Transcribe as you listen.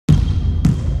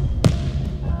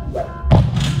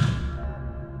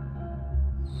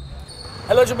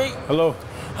Hello, Juby. Hello.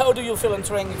 How do you feel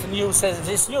entering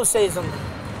this new season?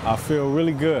 I feel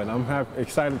really good. I'm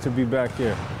excited to be back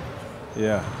here.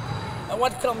 Yeah. And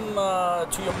what comes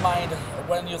to your mind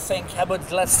when you think about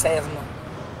the last season?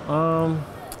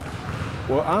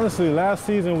 Well, honestly, last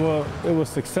season it was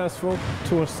successful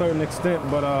to a certain extent,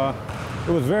 but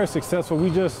it was very successful. We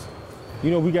just,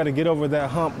 we got to get over that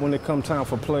hump when it comes time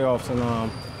for playoffs,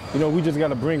 and we just got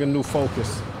to bring a new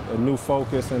focus,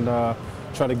 and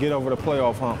try to get over the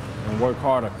playoff hump and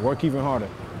work even harder.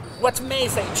 What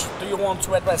message do you want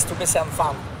to address to BCM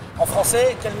fans? En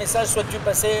français, quel message souhaites-tu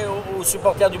passer aux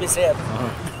supporters du BCM?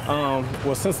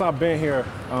 Well, since I've been here,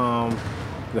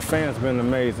 the fans been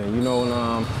amazing.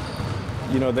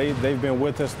 They've been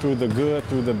with us through the good,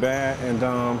 through the bad, and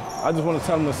I just want to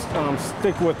tell them to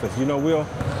stick with us.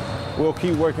 We'll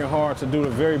keep working hard to do the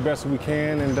very best we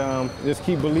can, and just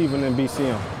keep believing in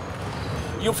BCM.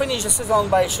 You finished the season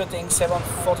by shooting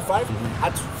 745 at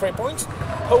 3 points.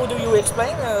 How do you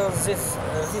explain this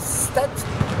stat,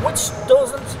 which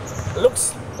doesn't look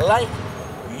like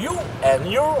you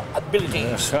and your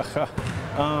abilities?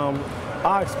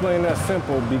 I explain that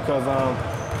simple because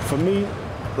for me,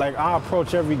 I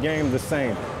approach every game the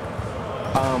same.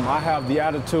 I have the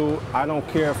attitude, I don't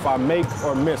care if I make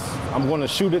or miss, I'm going to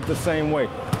shoot it the same way.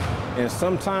 And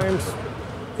sometimes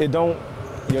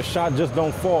your shot just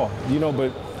don't fall,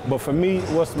 but for me,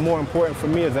 what's more important for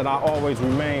me is that I always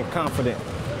remain confident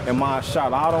in my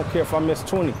shot. I don't care if I miss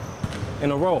 20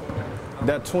 in a row.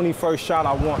 That 21st shot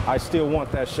I still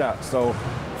want that shot. So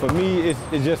for me,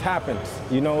 it just happens,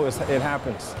 it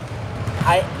happens.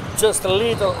 Just a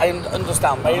little, I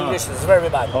understand. My English is very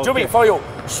bad. Okay. Juby, for you.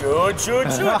 Shoot, shoot,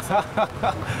 shoot.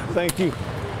 Thank you.